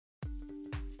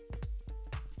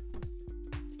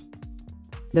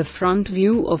The front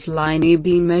view of line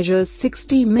AB measures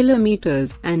 60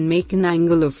 mm and make an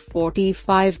angle of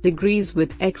 45 degrees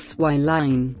with XY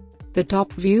line. The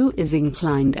top view is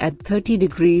inclined at 30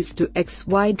 degrees to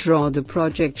XY. Draw the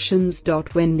projections.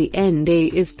 When the end A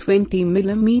is 20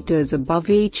 mm above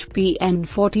HP and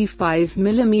 45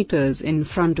 mm in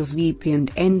front of VP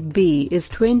and end B is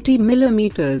 20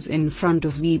 mm in front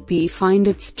of VP, find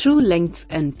its true lengths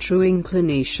and true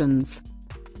inclinations.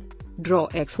 Draw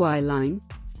XY line.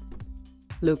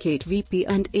 Locate VP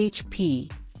and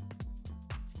HP.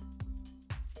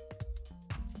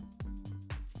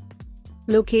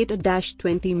 Locate a dash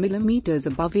 20 mm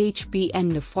above HP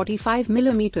and a 45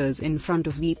 mm in front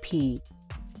of VP.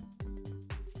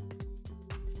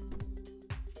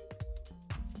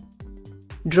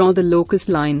 Draw the locus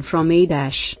line from A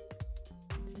dash.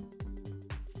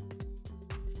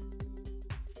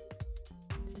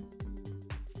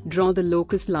 Draw the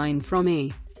locus line from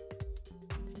A.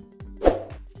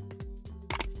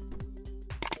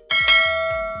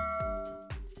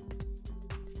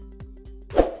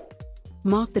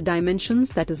 Mark the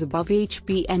dimensions that is above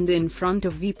HP and in front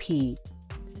of VP.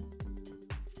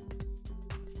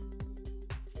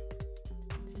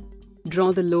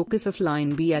 Draw the locus of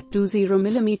line B at 20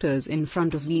 mm in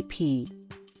front of VP.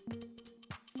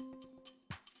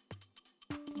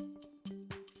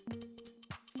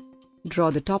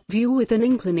 Draw the top view with an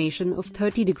inclination of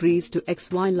 30 degrees to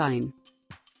XY line.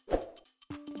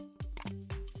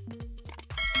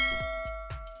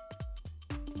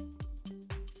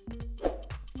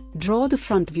 Draw the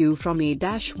front view from A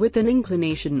dash with an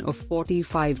inclination of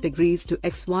 45 degrees to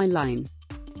XY line.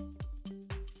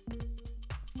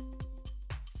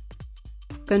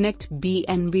 Connect B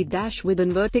and B dash with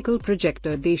an vertical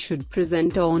projector. They should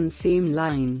present on same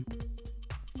line.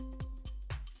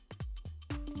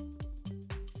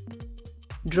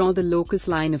 Draw the locus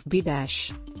line of B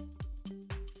dash.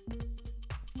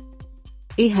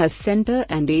 A has center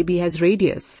and AB has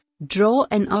radius. Draw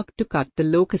an arc to cut the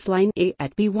locus line A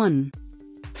at B1.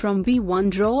 From B1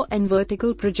 draw an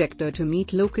vertical projector to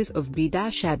meet locus of B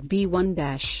dash at B1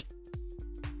 dash.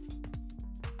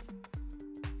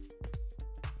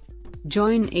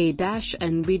 Join A dash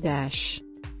and B dash.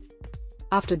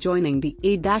 After joining the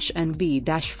A dash and B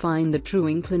dash, find the true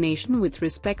inclination with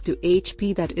respect to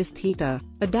HP, that is theta.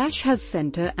 A dash has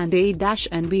center and A dash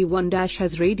and B1 dash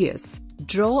has radius.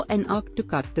 Draw an arc to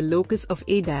cut the locus of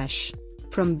A dash.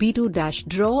 From B2 dash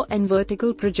draw an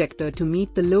vertical projector to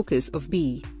meet the locus of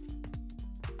B.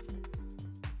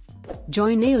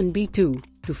 Join A and B2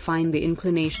 to find the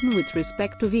inclination with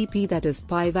respect to VP, that is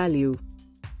pi value.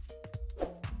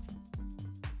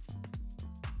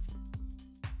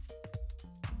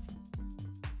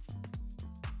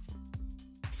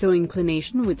 So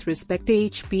inclination with respect to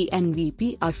HP and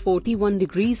VP are 41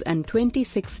 degrees and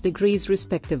 26 degrees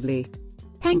respectively.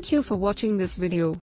 Thank you for watching this video.